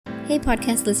Hey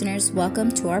podcast listeners, welcome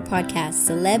to our podcast,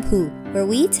 Celeb Who, where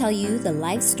we tell you the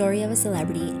life story of a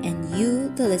celebrity and you,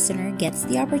 the listener, gets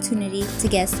the opportunity to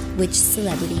guess which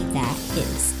celebrity that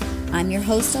is. I'm your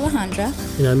host,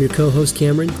 Alejandra. And I'm your co-host,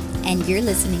 Cameron. And you're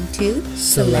listening to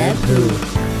Celeb Who.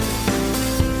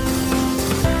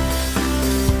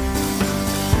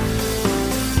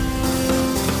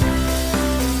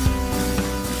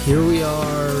 Here we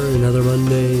are, another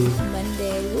Monday.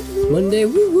 Monday,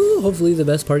 woo-woo. Hopefully the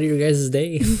best part of your guys'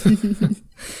 day.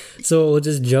 So we'll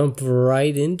just jump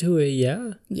right into it,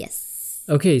 yeah? Yes.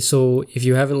 Okay, so if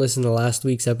you haven't listened to last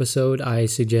week's episode, I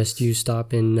suggest you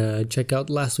stop and check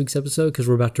out last week's episode because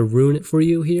we're about to ruin it for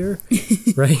you here,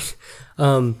 right?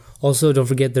 Also, don't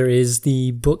forget there is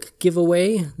the book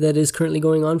giveaway that is currently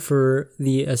going on for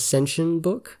the Ascension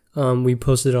book. We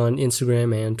posted on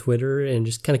Instagram and Twitter, and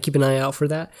just kind of keep an eye out for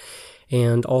that.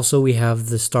 And also we have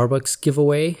the Starbucks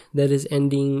giveaway that is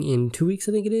ending in 2 weeks,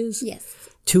 I think it is. Yes.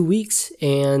 2 weeks,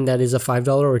 and that is a $5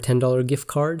 or $10 gift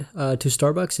card to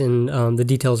Starbucks, and the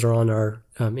details are on our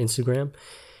Instagram.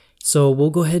 So we'll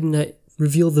go ahead and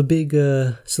reveal the big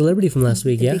celebrity from last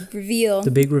week, yeah? The big reveal.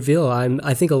 The big reveal.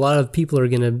 I think a lot of people are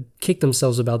going to kick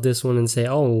themselves about this one and say,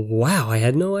 oh, wow, I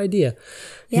had no idea.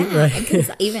 Yeah, right? because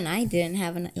even I didn't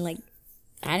have,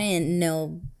 I didn't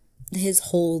know his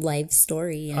whole life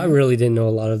story. You know? I really didn't know a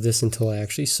lot of this until I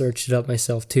actually searched it up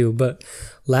myself too. But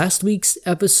last week's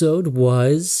episode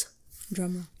was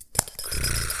Drumroll.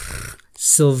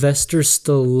 Sylvester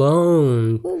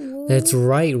Stallone. Ooh. That's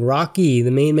right, Rocky,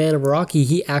 the main man of Rocky.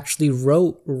 He actually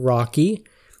wrote Rocky,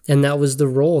 and that was the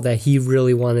role that he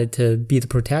really wanted to be the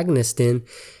protagonist in,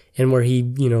 and where he,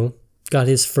 got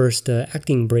his first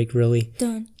acting break, really.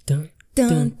 Dun, dun,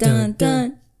 dun, dun,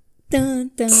 dun,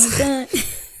 dun, dun, dun.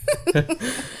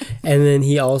 And then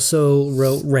he also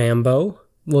wrote Rambo.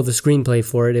 Well, the screenplay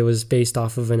for it was based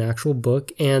off of an actual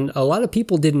book. And a lot of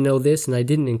people didn't know this, and I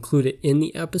didn't include it in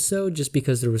the episode just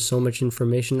because there was so much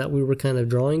information that we were kind of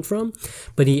drawing from.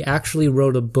 But he actually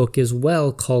wrote a book as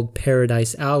well called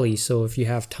Paradise Alley. So if you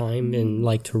have time and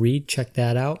like to read, check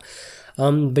that out.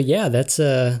 But yeah,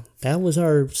 that was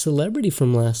our celebrity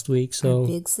from last week. So a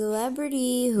big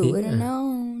celebrity, who would have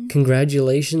known?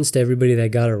 Congratulations to everybody that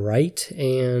got it right,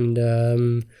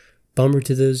 and bummer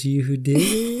to those of you who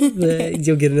did. But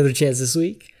you'll get another chance this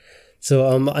week.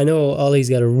 So I know Ollie's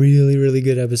got a really, really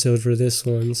good episode for this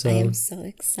one. So I am so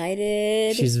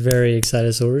excited. She's very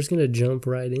excited. So we're just gonna jump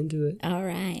right into it. All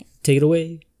right, take it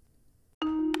away.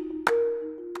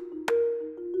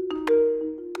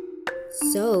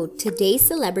 So, today's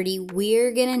celebrity,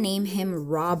 we're gonna name him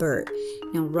Robert.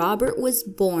 Now, Robert was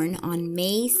born on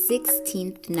May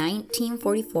 16th,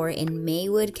 1944 in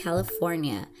Maywood,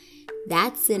 California.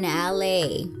 That's in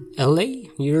LA. LA?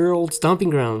 Your old stomping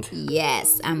ground.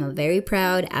 Yes, I'm a very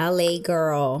proud LA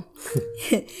girl.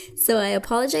 So, I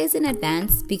apologize in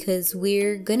advance because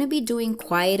we're gonna be doing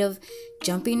quite of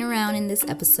jumping around in this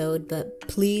episode, but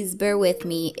please bear with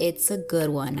me. It's a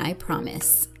good one, I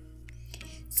promise.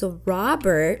 So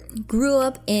Robert grew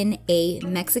up in a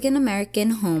Mexican-American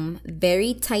home,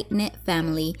 very tight-knit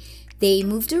family. They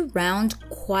moved around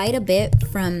quite a bit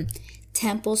from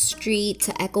Temple Street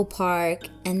to Echo Park,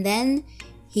 and then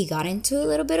he got into a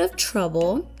little bit of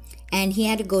trouble, and he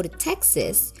had to go to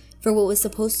Texas for what was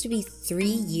supposed to be 3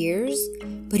 years,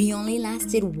 but he only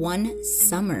lasted 1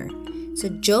 summer. So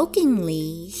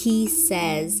jokingly, he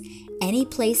says any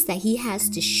place that he has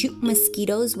to shoot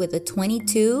mosquitoes with a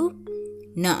 .22,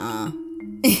 nuh-uh.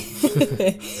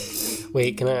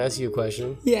 Wait, can I ask you a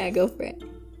question? Yeah, go for it.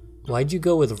 Why'd you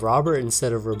go with Robert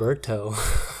instead of Roberto?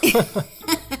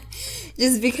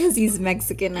 Just because he's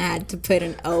Mexican, I had to put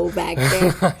an O back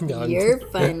there. You're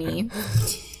funny.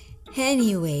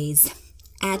 Anyways,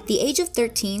 at the age of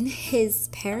 13, his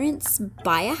parents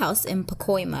buy a house in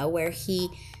Pacoima where he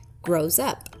grows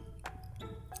up.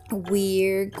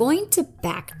 We're going to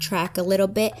backtrack a little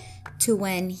bit to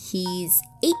when he's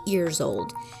 8 years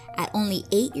old. At only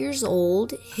 8 years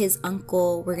old, his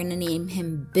uncle, we're going to name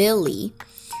him Billy,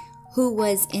 who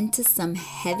was into some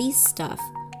heavy stuff,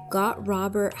 got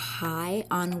Robert high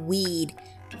on weed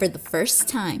for the first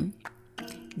time.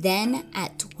 Then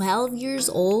at 12 years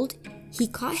old, he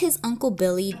caught his Uncle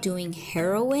Billy doing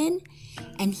heroin,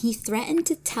 and he threatened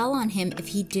to tell on him if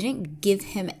he didn't give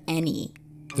him any.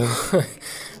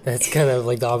 That's kind of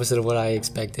like the opposite of what I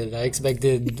expected. I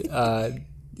expected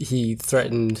he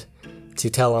threatened to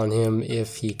tell on him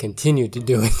if he continued to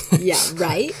do it. Yeah,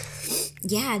 right?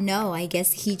 Yeah, no, I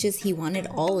guess he wanted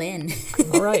all in.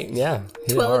 All right, yeah.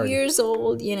 12 years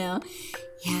old, Yeah,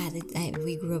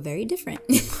 we grew up very different.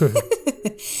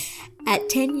 At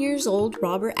 10 years old,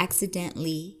 Robert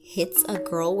accidentally hits a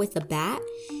girl with a bat,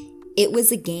 it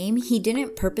was a game. He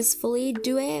didn't purposefully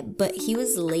do it, but he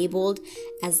was labeled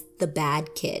as the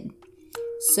bad kid.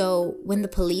 So when the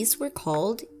police were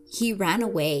called, he ran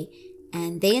away,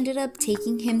 and they ended up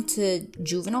taking him to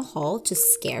juvenile hall to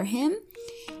scare him.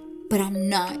 But I'm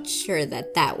not sure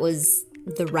that was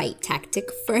the right tactic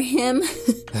for him.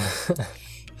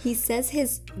 He says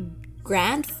his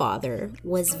grandfather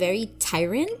was very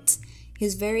tyrant. He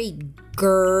was very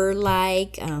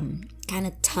girl-like, kind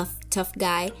of tough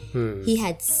guy. He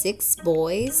had 6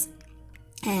 boys,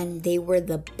 and they were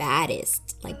the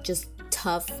baddest, like just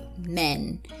tough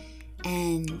men,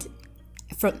 and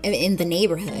in the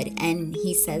neighborhood. And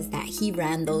he says that he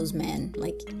ran those men,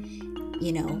 like,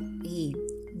 you know, he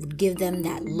would give them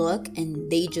that look,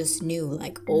 and they just knew,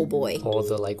 like, oh boy. Oh,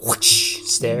 the like whoosh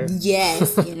stare.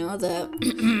 Yes, you know, the.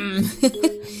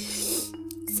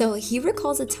 So he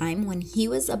recalls a time when he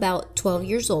was about 12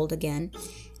 years old again,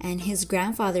 and his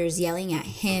grandfather is yelling at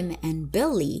him and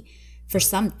Billy for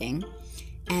something.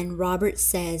 And Robert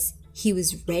says he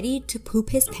was ready to poop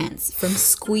his pants from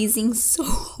squeezing so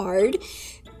hard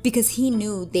because he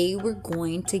knew they were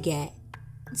going to get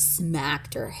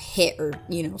smacked or hit or,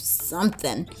 you know,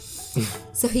 something.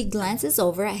 So he glances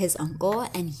over at his uncle,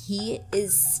 and he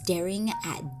is staring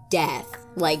at death.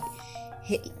 Like,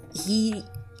 he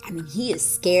is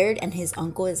scared, and his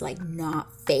uncle is like not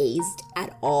fazed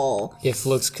at all. If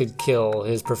looks could kill,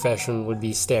 his profession would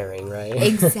be staring, right?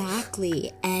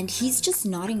 Exactly. And he's just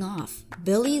nodding off.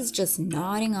 Billy is just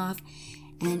nodding off.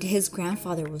 And his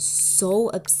grandfather was so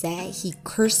upset, he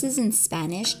curses in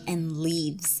Spanish and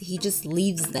leaves. He just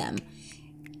leaves them.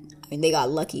 I mean, they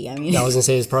got lucky. I mean, I was gonna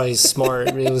say it's probably smart.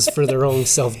 It was for their own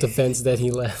self-defense that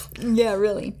he left. Yeah,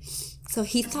 really. So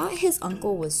he thought his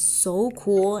uncle was so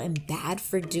cool and bad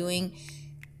for doing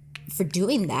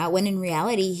that, when in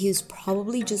reality he was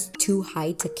probably just too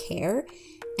high to care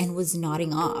and was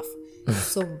nodding off.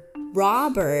 So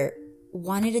Robert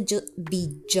wanted to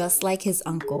be just like his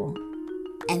uncle,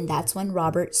 and that's when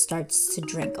Robert starts to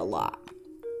drink a lot.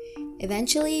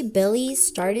 Eventually, Billy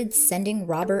started sending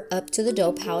Robert up to the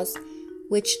dope house,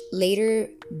 which later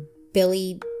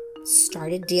Billy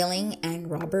started dealing,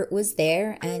 and Robert was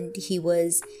there, and he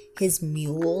was his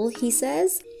mule, he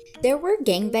says. There were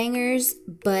gangbangers,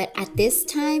 but at this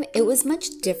time it was much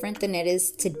different than it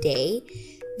is today.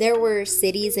 There were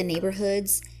cities and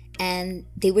neighborhoods, and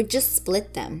they would just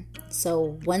split them.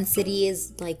 So one city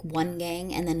is like one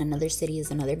gang, and then another city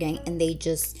is another gang, and they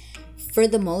just, for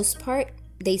the most part,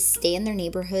 they stay in their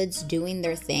neighborhoods doing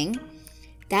their thing.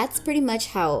 That's pretty much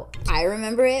how I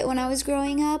remember it when I was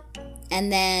growing up. And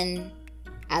then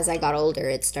as I got older,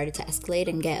 it started to escalate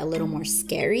and get a little more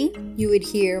scary. You would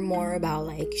hear more about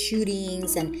like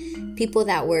shootings and people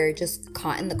that were just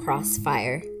caught in the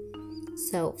crossfire.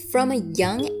 So from a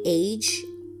young age,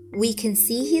 we can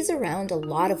see he's around a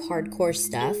lot of hardcore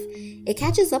stuff. It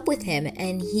catches up with him,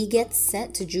 and he gets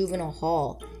sent to juvenile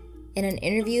hall. In an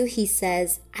interview, he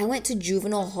says, "I went to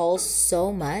juvenile hall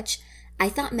so much, I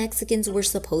thought Mexicans were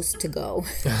supposed to go."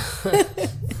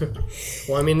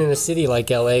 Well, I mean, in a city like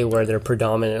LA, where they're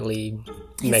predominantly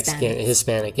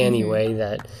Hispanic anyway,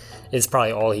 that it's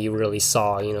probably all he really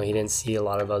saw. You know, he didn't see a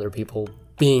lot of other people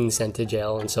being sent to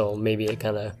jail, and so maybe it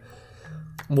kind of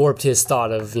warped his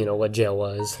thought of, you know, what jail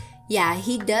was. Yeah,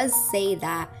 he does say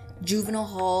that juvenile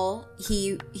hall,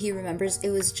 he remembers it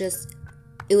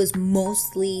was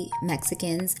mostly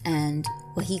Mexicans and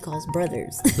what he calls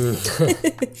brothers.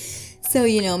 So,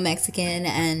 you know, Mexican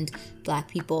and black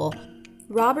people.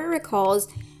 Robert recalls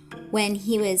when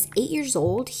he was 8 years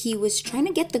old, he was trying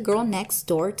to get the girl next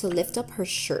door to lift up her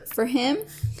shirt for him,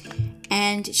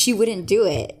 and she wouldn't do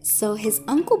it. So his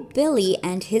Uncle Billy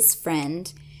and his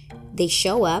friend, they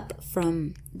show up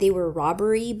they were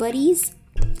robbery buddies.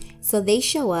 So they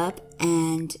show up,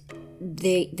 and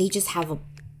they just have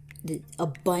a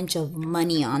bunch of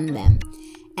money on them.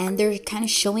 And they're kind of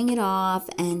showing it off,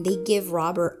 and they give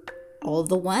Robert all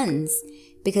the ones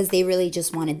because they really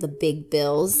just wanted the big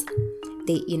bills.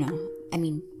 They, you know, I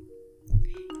mean,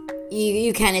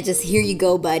 you kind of just, here you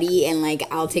go, buddy, and like,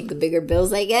 I'll take the bigger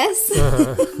bills, I guess.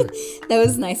 That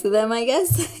was nice of them, I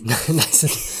guess.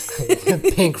 Nice of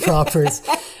bank robbers.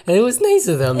 And it was nice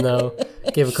of them, though.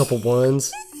 Gave a couple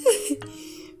ones.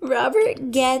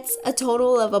 Robert gets a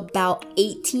total of about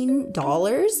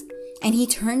 $18, and he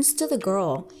turns to the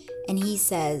girl and he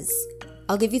says,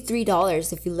 "I'll give you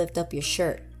 $3 if you lift up your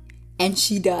shirt." And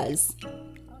she does.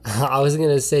 I was going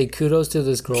to say kudos to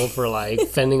this girl for like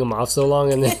fending him off so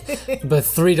long, and then, but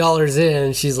 $3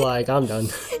 in, she's like, "I'm done."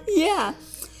 Yeah.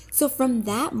 So from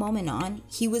that moment on,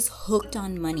 he was hooked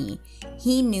on money.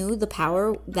 He knew the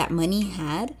power that money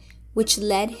had, which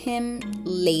led him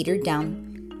later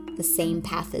down the same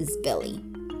path as Billy.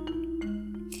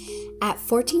 At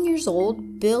 14 years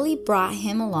old, Billy brought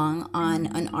him along on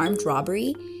an armed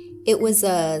robbery. It was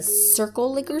a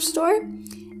Circle liquor store,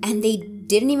 and they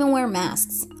didn't even wear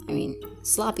masks. I mean,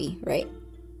 sloppy, right?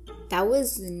 That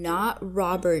was not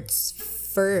Robert's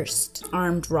first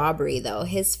armed robbery, though.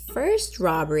 His first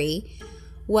robbery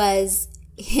was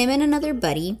him and another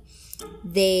buddy.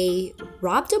 They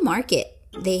robbed a market.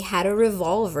 They had a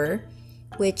revolver,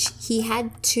 which he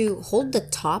had to hold the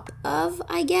top of,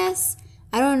 I guess.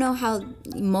 I don't know how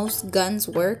most guns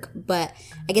work, but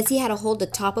I guess he had to hold the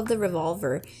top of the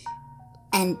revolver,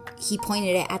 and he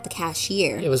pointed it at the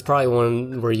cashier. It was probably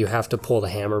one where you have to pull the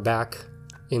hammer back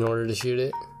in order to shoot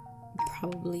it.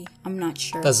 Probably. I'm not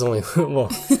sure. That's the only... Well,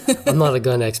 I'm not a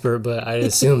gun expert, but I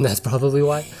assume that's probably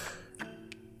why.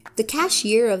 The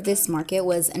cashier of this market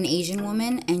was an Asian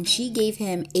woman, and she gave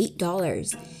him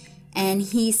 $8. And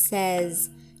he says,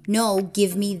 "No,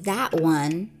 give me that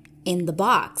one in the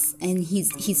box." And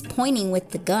he's pointing with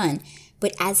the gun.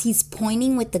 But as he's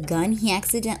pointing with the gun, he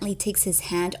accidentally takes his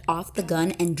hand off the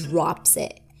gun and drops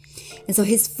it. And so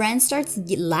his friend starts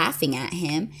laughing at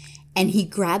him, and he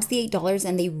grabs the $8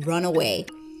 and they run away.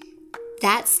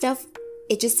 That stuff,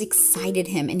 it just excited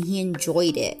him and he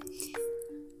enjoyed it.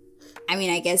 I mean,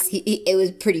 I guess it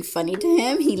was pretty funny to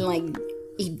him.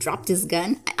 He dropped his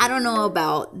gun. I don't know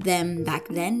about them back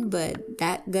then, but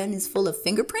that gun is full of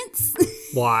fingerprints.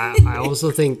 Well, I also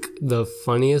think the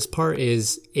funniest part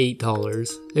is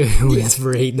 $8. It was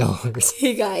for $8.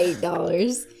 He got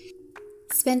 $8.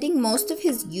 Spending most of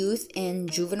his youth in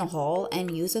juvenile hall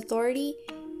and youth authority,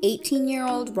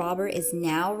 18-year-old Robert is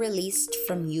now released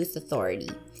from youth authority.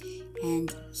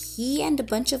 And he and a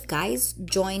bunch of guys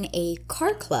join a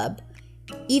car club,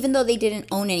 even though they didn't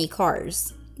own any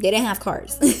cars. They didn't have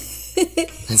cars.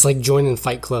 It's like joining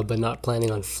Fight Club, but not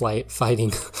planning on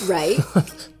fighting. Right?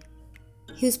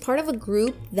 He was part of a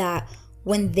group that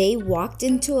when they walked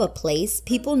into a place,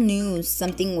 people knew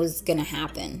something was going to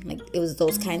happen. Like, it was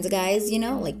those kinds of guys, you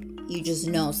know? Like, you just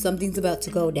know something's about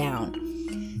to go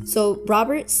down. So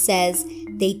Robert says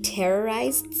they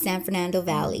terrorized San Fernando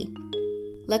Valley.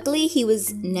 Luckily, he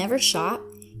was never shot.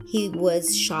 He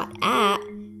was shot at,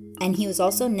 and he was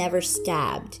also never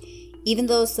stabbed. Even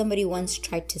though somebody once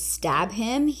tried to stab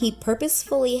him, he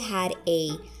purposefully had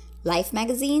a Life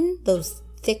magazine, those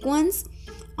thick ones,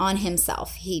 on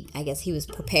himself. I guess he was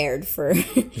prepared for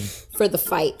the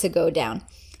fight to go down.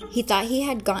 He thought he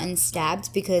had gotten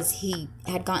stabbed because he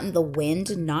had gotten the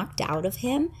wind knocked out of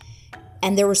him,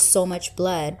 and there was so much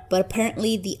blood. But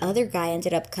apparently the other guy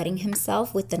ended up cutting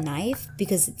himself with the knife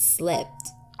because it slipped.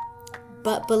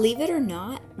 But believe it or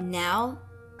not, now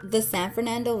the San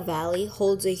Fernando Valley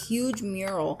holds a huge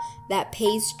mural that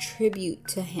pays tribute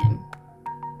to him.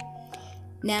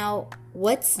 Now,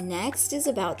 what's next is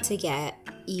about to get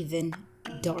even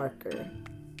darker.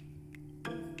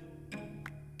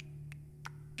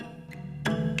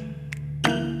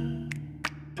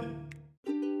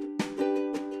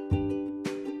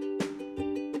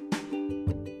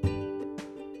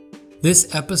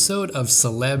 This episode of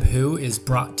Celeb Who is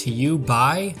brought to you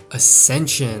by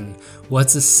Ascension.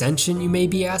 What's Ascension, you may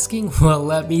be asking? Well,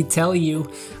 let me tell you.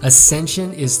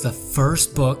 Ascension is the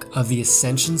first book of the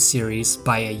Ascension series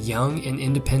by a young and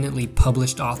independently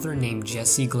published author named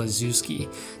Jesse Glazewski.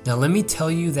 Now, let me tell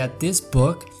you that this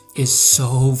book is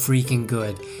so freaking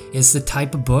good. It's the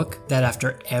type of book that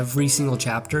after every single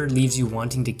chapter leaves you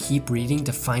wanting to keep reading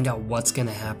to find out what's going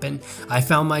to happen. I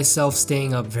found myself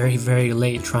staying up very, very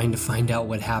late trying to find out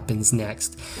what happens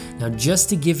next. Now, just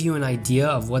to give you an idea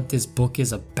of what this book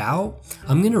is about,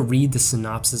 I'm going to read the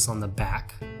synopsis on the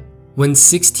back. When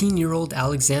 16-year-old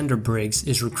Alexander Briggs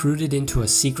is recruited into a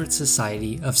secret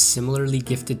society of similarly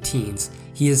gifted teens,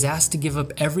 he is asked to give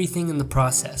up everything in the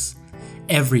process.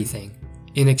 Everything.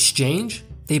 In exchange,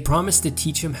 they promise to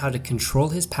teach him how to control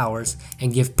his powers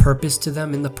and give purpose to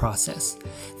them in the process.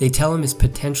 They tell him his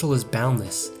potential is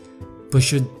boundless. But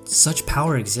should such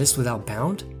power exist without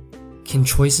bound? Can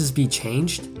choices be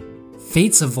changed?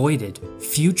 Fates avoided?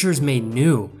 Futures made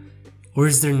new? Or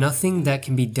is there nothing that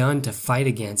can be done to fight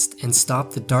against and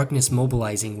stop the darkness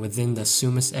mobilizing within the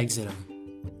Summus Exitum?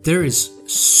 There is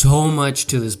so much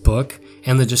to this book,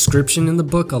 and the description in the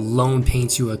book alone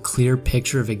paints you a clear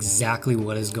picture of exactly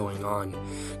what is going on.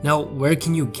 Now, where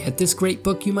can you get this great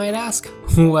book, you might ask?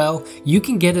 Well, you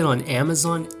can get it on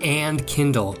Amazon and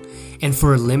Kindle. And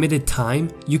for a limited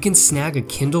time, you can snag a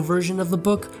Kindle version of the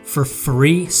book for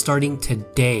free starting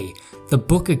today. The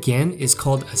book again is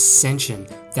called Ascension.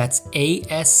 That's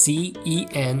Ascension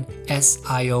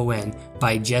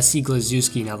by Jesse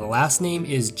Glazewski. Now the last name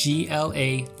is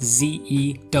Glazewski.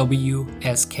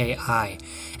 guy.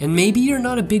 And maybe you're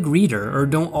not a big reader or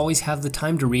don't always have the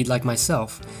time to read like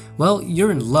myself. Well,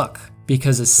 you're in luck,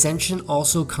 because Ascension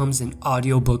also comes in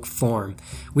audiobook form.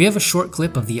 We have a short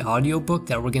clip of the audiobook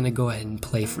that we're going to go ahead and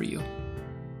play for you.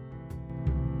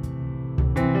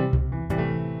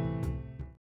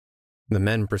 The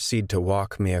men proceed to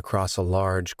walk me across a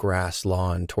large grass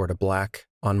lawn toward a black,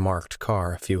 unmarked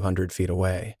car a few hundred feet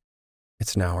away.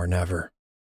 It's now or never.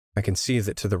 I can see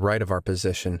that to the right of our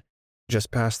position,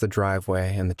 just past the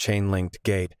driveway and the chain-linked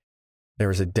gate,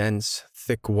 there is a dense,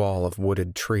 thick wall of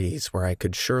wooded trees where I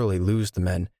could surely lose the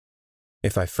men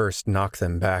if I first knock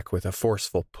them back with a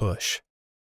forceful push.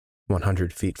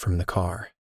 100 feet from the car.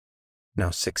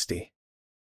 Now 60.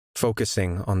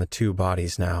 Focusing on the two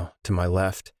bodies now, to my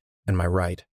left and my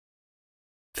right.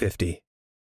 50.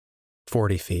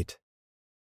 40 feet.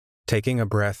 Taking a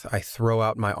breath, I throw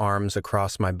out my arms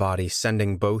across my body,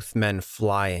 sending both men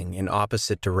flying in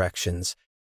opposite directions,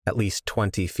 at least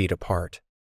 20 feet apart.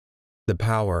 The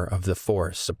power of the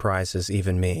force surprises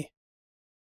even me.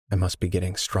 I must be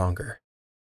getting stronger.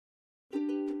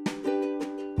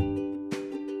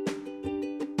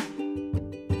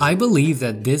 I believe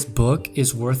that this book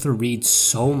is worth a read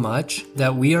so much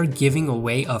that we are giving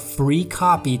away a free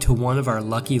copy to one of our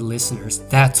lucky listeners.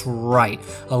 That's right.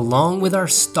 Along with our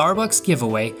Starbucks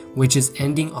giveaway, which is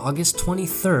ending August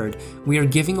 23rd, we are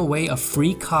giving away a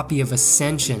free copy of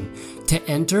Ascension. To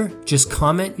enter, just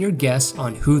comment your guess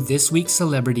on who this week's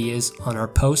celebrity is on our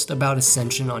post about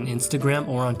Ascension on Instagram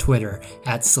or on Twitter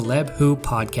at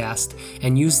CelebWhoPodcast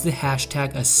and use the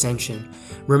hashtag Ascension.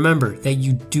 Remember that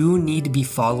you do need to be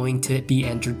following to be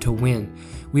entered to win.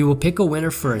 We will pick a winner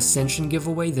for Ascension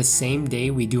giveaway the same day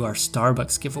we do our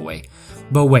Starbucks giveaway.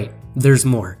 But wait, there's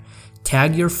more.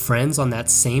 Tag your friends on that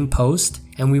same post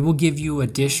and we will give you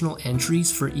additional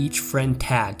entries for each friend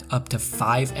tagged, up to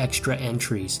 5 extra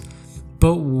entries.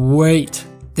 But wait,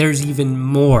 there's even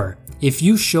more. If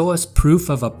you show us proof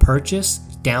of a purchase,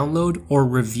 download, or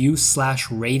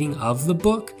review/rating of the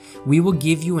book, we will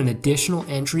give you an additional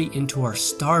entry into our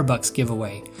Starbucks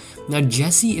giveaway. Now,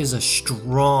 Jesse is a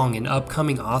strong and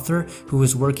upcoming author who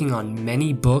is working on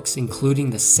many books, including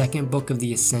the second book of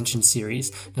the Ascension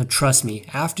series. Now, trust me,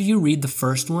 after you read the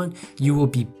first one, you will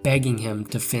be begging him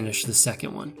to finish the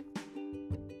second one.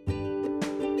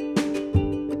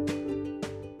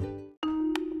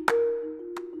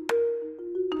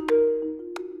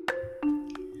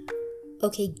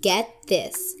 Okay, get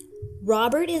this.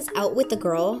 Robert is out with the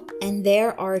girl, and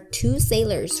there are 2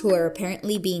 sailors who are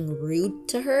apparently being rude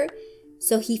to her,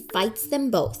 so he fights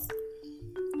them both.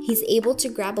 He's able to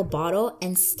grab a bottle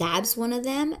and stabs one of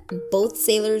them. Both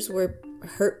sailors were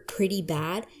hurt pretty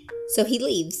bad, so he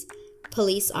leaves.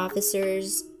 Police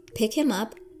officers pick him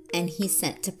up, and he's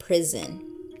sent to prison.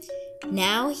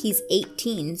 Now he's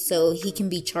 18, so he can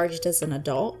be charged as an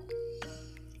adult.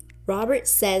 Robert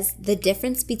says the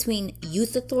difference between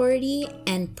youth authority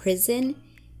and prison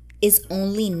is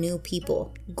only new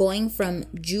people. Going from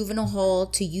juvenile hall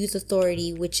to youth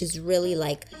authority, which is really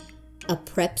like a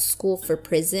prep school for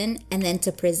prison, and then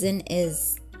to prison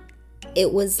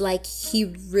it was like he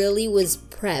really was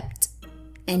prepped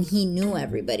and he knew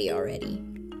everybody already.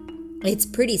 It's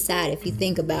pretty sad if you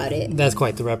think about it. That's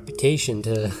quite the reputation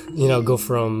to, go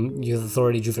from youth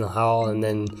authority, juvenile hall, and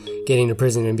then getting to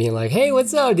prison and being like, hey,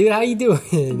 what's up, dude? How you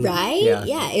doing? Right?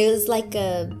 Yeah, it was like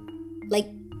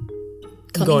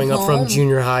going home. up from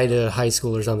junior high to high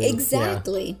school or something.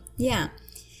 Exactly. Yeah.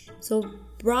 So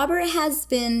Robert has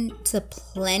been to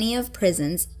plenty of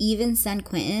prisons, even San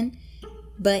Quentin,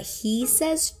 but he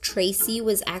says Tracy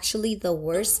was actually the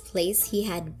worst place he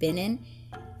had been in,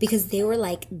 because they were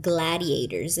like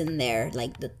gladiators in there,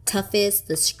 like the toughest,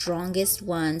 the strongest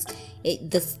ones.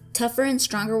 The tougher and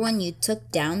stronger one you took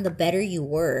down, the better you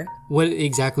were. What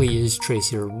exactly is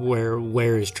Tracy, or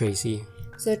where is Tracy?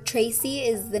 So Tracy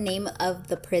is the name of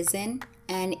the prison,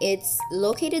 and it's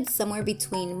located somewhere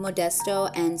between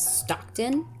Modesto and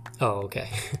Stockton. Oh, okay.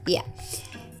 Yeah.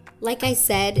 Like I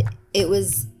said, it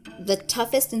was the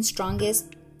toughest and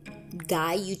strongest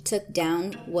guy you took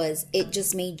down. It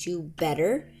just made you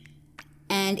better.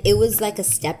 And it was like a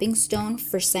stepping stone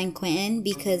for San Quentin,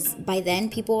 because by then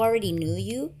people already knew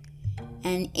you.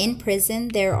 And in prison,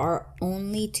 there are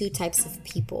only 2 types of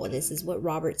people. This is what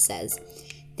Robert says.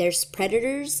 There's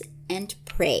predators and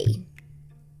prey.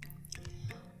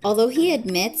 Although he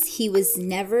admits he was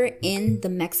never in the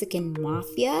Mexican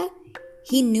mafia,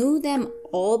 he knew them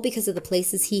all because of the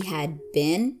places he had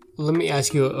been. Let me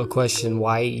ask you a question.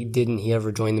 Why didn't he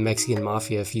ever join the Mexican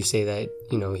mafia if you say that,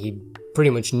 he pretty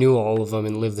much knew all of them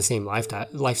and lived the same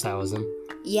lifestyle as them?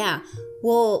 Yeah.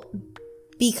 Well,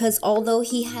 because although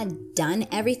he had done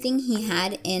everything he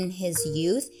had in his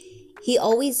youth, he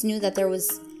always knew that there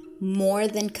was more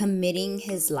than committing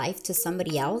his life to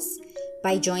somebody else.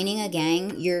 By joining a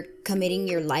gang, you're committing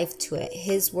your life to it.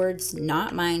 His words,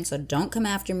 not mine, so don't come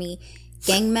after me.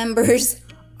 Gang members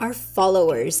are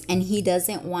followers, and he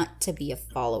doesn't want to be a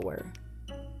follower.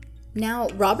 Now,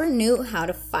 Robert knew how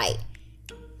to fight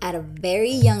at a very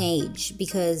young age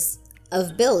because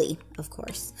of Billy, of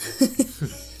course.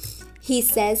 He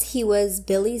says he was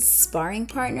Billy's sparring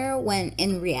partner when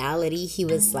in reality he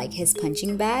was like his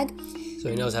punching bag. So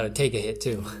he knows how to take a hit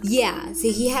too. Yeah,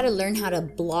 so he had to learn how to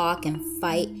block and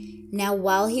fight. Now,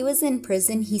 while he was in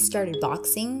prison, he started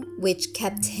boxing, which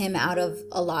kept him out of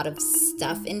a lot of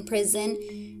stuff in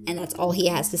prison. And that's all he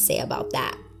has to say about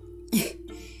that.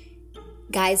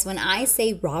 Guys, when I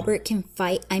say Robert can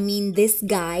fight, I mean this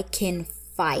guy can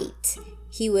fight.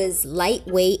 He was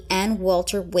lightweight and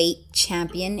welterweight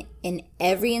champion in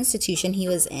every institution he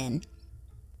was in.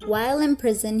 While in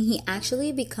prison, he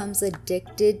actually becomes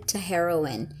addicted to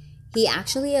heroin. He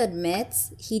actually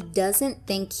admits he doesn't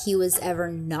think he was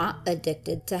ever not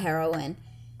addicted to heroin.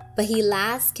 But he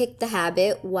last kicked the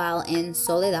habit while in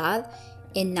Soledad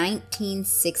in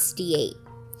 1968.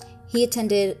 He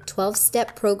attended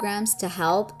 12-step programs to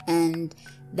help, and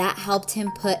that helped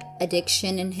him put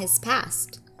addiction in his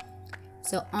past.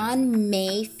 So on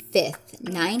May 5th,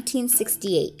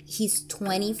 1968, he's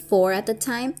 24 at the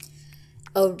time,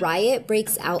 a riot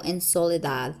breaks out in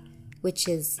Soledad, which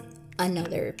is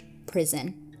another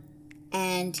prison.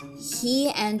 And he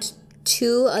and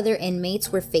 2 other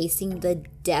inmates were facing the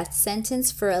death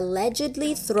sentence for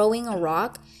allegedly throwing a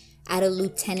rock at a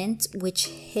lieutenant which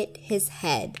hit his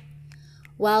head.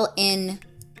 While in,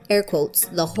 air quotes,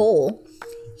 the hole,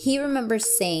 he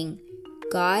remembers saying,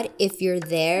 "God, if you're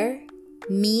there,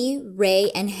 me,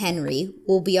 Ray, and Henry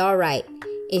will be all right.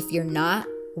 If you're not,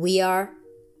 we are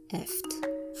effed."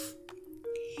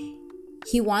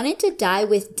 He wanted to die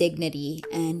with dignity,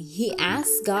 and he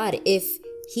asked God if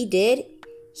he did,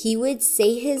 he would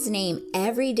say his name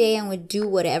every day and would do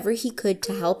whatever he could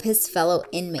to help his fellow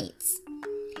inmates.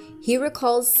 He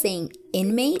recalls saying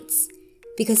inmates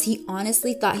because he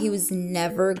honestly thought he was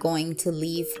never going to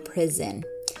leave prison.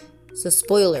 So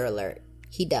spoiler alert,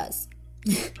 he does.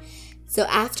 So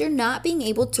after not being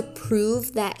able to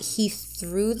prove that he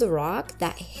threw the rock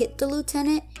that hit the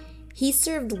lieutenant, he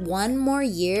served 1 more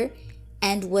year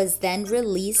and was then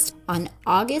released on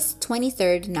August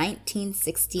 23rd,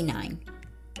 1969.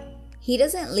 He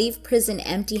doesn't leave prison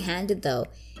empty-handed though.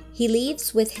 He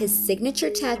leaves with his signature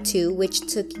tattoo, which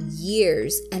took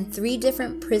years and 3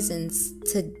 different prisons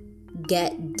to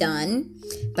get done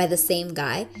by the same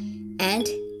guy, and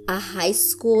a high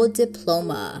school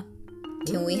diploma.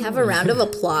 Can we have a round of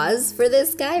applause for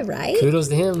this guy, right? Kudos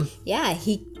to him. Yeah,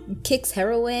 he kicks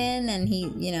heroin and he,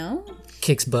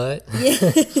 Kicks butt.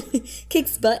 Yeah,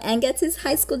 kicks butt and gets his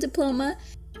high school diploma.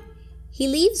 He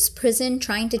leaves prison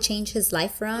trying to change his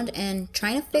life around and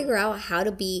trying to figure out how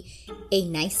to be a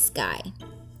nice guy.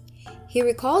 He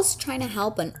recalls trying to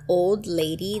help an old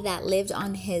lady that lived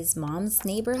on his mom's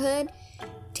neighborhood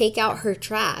take out her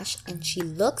trash, and she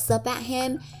looks up at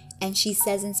him and she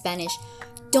says in Spanish,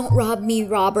 "Don't rob me,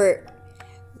 Robert,"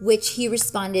 which he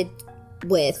responded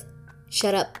with,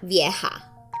 "Shut up, vieja,"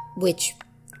 which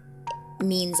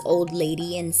means old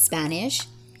lady in Spanish,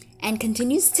 and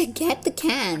continues to get the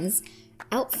cans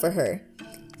out for her.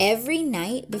 Every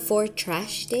night before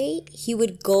trash day, he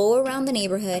would go around the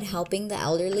neighborhood helping the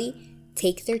elderly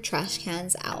take their trash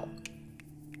cans out.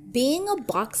 Being a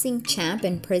boxing champ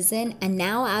in prison and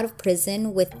now out of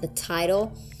prison with the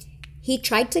title, he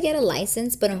tried to get a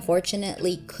license but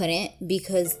unfortunately couldn't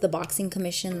because the boxing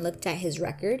commission looked at his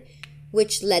record,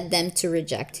 which led them to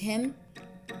reject him.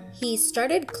 He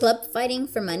started club fighting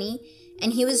for money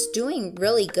and he was doing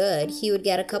really good. He would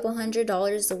get a couple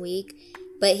 $100s a week,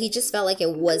 but he just felt like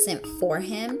it wasn't for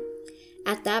him.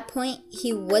 At that point,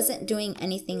 he wasn't doing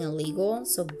anything illegal,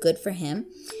 so good for him.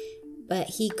 But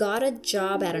he got a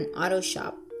job at an auto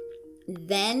shop.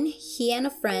 Then he and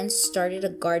a friend started a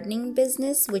gardening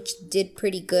business, which did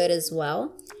pretty good as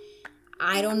well.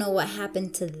 I don't know what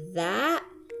happened to that.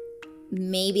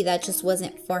 Maybe that just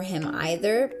wasn't for him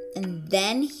either. And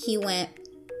then he went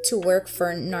to work for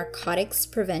a narcotics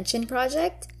prevention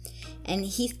project. And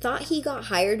he thought he got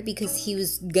hired because he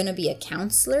was gonna be a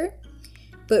counselor.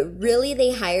 But really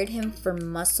they hired him for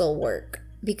muscle work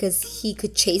because he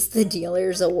could chase the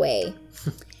dealers away.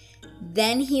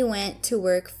 Then he went to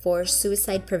work for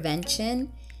suicide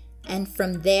prevention. And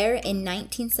from there, in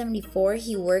 1974,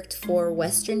 he worked for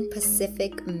Western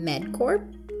Pacific MedCorp.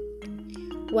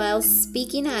 While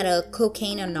speaking at a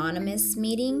Cocaine Anonymous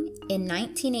meeting in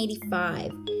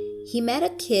 1985, he met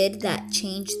a kid that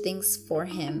changed things for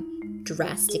him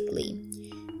drastically.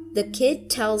 The kid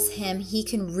tells him he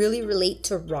can really relate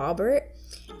to Robert,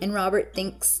 and Robert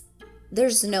thinks,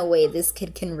 there's no way this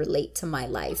kid can relate to my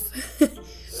life.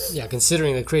 Yeah,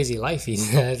 considering the crazy life he's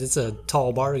had, it's a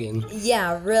tall bargain.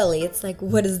 Yeah, really. It's like,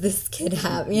 what does this kid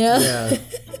have, you know? Yeah.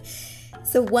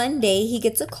 So one day he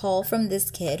gets a call from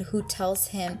this kid who tells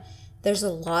him there's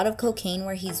a lot of cocaine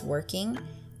where he's working,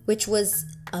 which was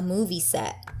a movie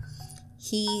set.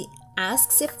 He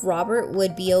asks if Robert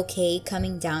would be okay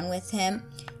coming down with him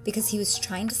because he was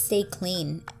trying to stay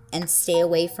clean and stay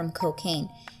away from cocaine.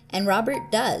 And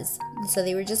Robert does. So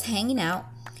they were just hanging out.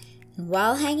 And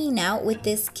while hanging out with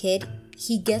this kid,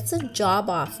 he gets a job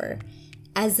offer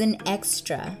as an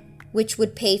extra, which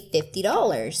would pay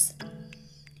 $50.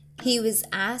 He was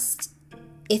asked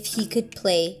if he could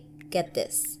play, get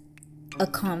this, a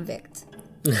convict.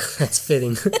 That's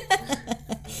fitting.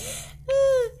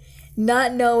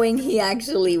 Not knowing he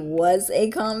actually was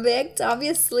a convict,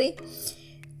 obviously.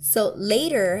 So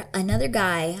later, another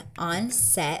guy on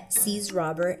set sees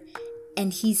Robert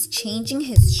and he's changing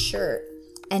his shirt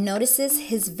and notices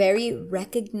his very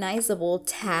recognizable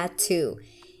tattoo.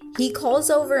 He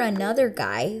calls over another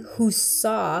guy who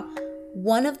saw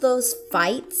one of those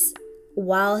fights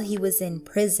while he was in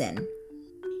prison.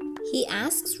 He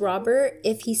asks Robert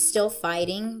if he's still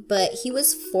fighting, but he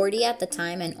was 40 at the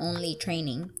time and only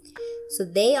training. So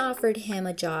they offered him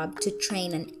a job to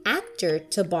train an actor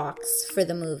to box for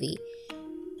the movie.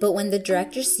 But when the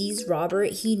director sees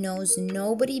Robert, he knows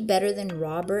nobody better than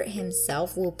Robert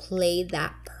himself will play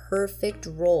that perfect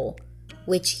role,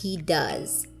 which he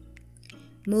does.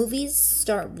 Movies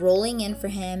start rolling in for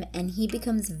him and he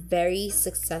becomes very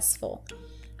successful.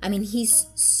 I mean, he's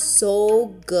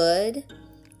so good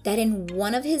that in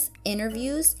one of his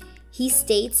interviews, he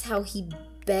states how he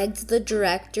begged the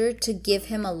director to give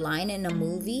him a line in a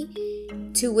movie,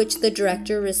 to which the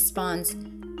director responds,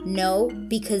 no,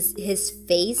 because his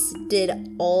face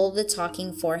did all the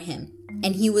talking for him,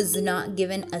 and he was not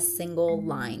given a single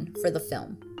line for the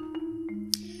film.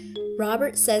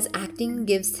 Robert says acting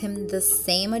gives him the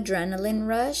same adrenaline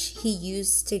rush he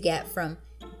used to get from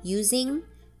using,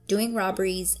 doing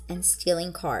robberies, and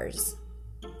stealing cars.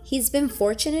 He's been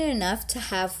fortunate enough to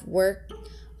have worked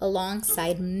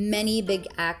alongside many big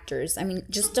actors. I mean,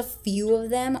 just a few of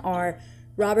them are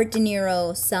Robert De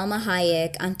Niro, Salma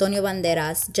Hayek, Antonio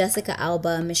Banderas, Jessica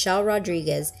Alba, Michelle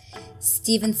Rodriguez,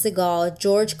 Steven Seagal,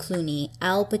 George Clooney,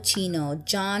 Al Pacino,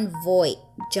 Jon Voight,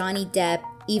 Johnny Depp,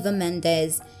 Eva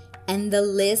Mendes, and the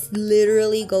list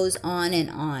literally goes on and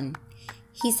on.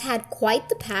 He's had quite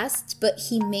the past, but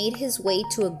he made his way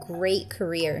to a great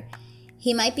career.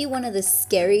 He might be one of the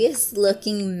scariest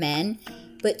looking men,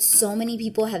 but so many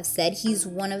people have said he's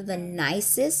one of the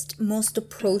nicest, most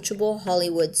approachable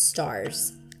Hollywood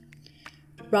stars.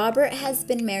 Robert has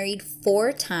been married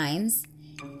 4 times,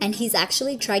 and he's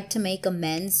actually tried to make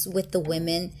amends with the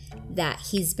women that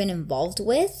he's been involved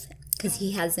with, because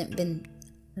he hasn't been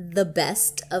the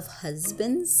best of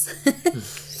husbands.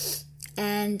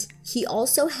 And he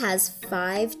also has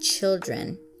 5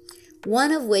 children,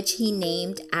 one of which he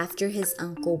named after his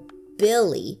uncle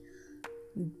Billy.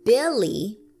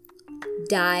 Billy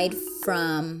died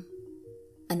from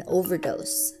an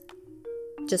overdose.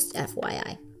 Just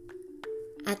FYI.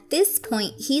 At this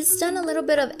point, he's done a little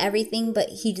bit of everything, but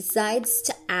he decides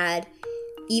to add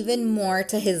even more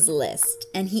to his list.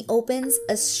 And he opens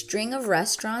a string of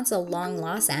restaurants along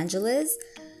Los Angeles,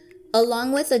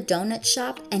 along with a donut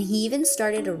shop, and he even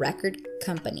started a record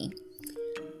company.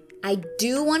 I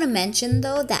do want to mention,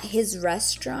 though, that his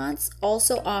restaurants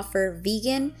also offer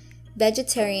vegan,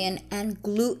 vegetarian, and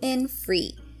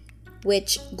gluten-free,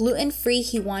 which gluten-free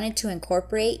he wanted to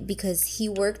incorporate because he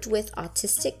worked with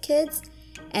autistic kids,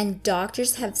 and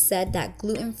doctors have said that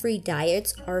gluten-free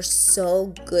diets are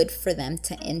so good for them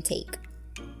to intake.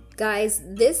 Guys,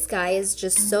 this guy is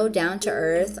just so down to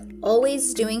earth,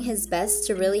 always doing his best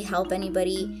to really help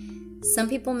anybody. Some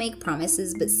people make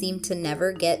promises but seem to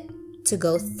never get to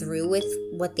go through with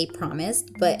what they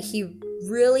promised, but he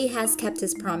really has kept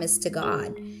his promise to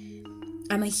God.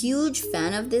 I'm a huge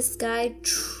fan of this guy.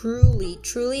 Truly,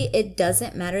 it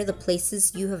doesn't matter the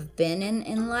places you have been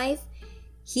in life.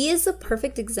 He is a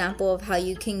perfect example of how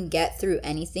you can get through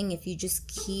anything if you just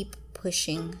keep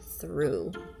pushing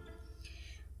through.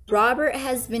 Robert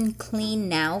has been clean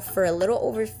now for a little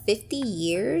over 50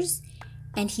 years,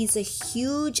 and he's a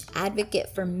huge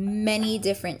advocate for many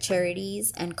different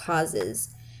charities and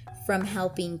causes, from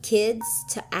helping kids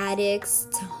to addicts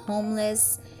to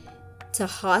homeless. to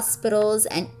hospitals,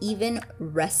 and even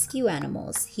rescue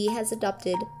animals. He has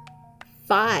adopted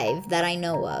 5 that I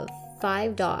know of.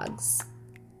 5 dogs.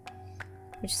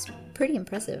 Which is pretty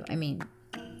impressive. I mean,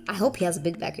 I hope he has a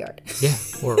big backyard. Yeah,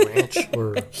 or a ranch,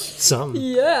 or some.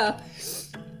 Yeah.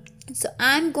 So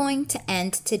I'm going to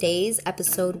end today's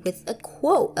episode with a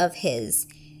quote of his.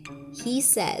 He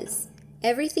says,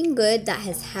 "Everything good that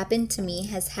has happened to me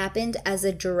has happened as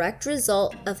a direct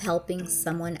result of helping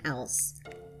someone else.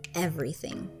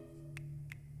 Everything."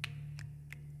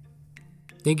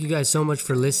 Thank you guys so much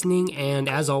for listening, and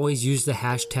as always, use the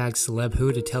hashtag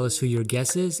CelebWho to tell us who your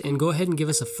guess is, and go ahead and give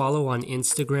us a follow on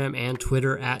Instagram and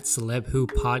Twitter at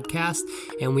CelebWhoPodcast,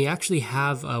 and we actually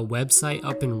have a website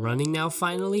up and running now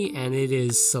finally, and it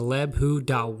is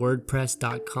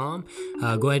celebwho.wordpress.com.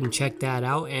 Go ahead and check that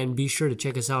out, and be sure to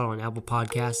check us out on Apple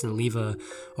Podcasts and leave a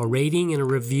rating and a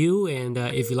review, and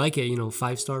if you like it,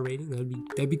 5-star rating,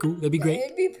 that'd be cool, that'd be great.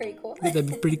 It'd be pretty cool. That'd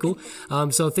be pretty cool.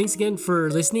 So thanks again for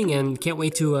listening, and can't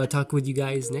wait to talk with you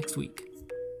guys next week.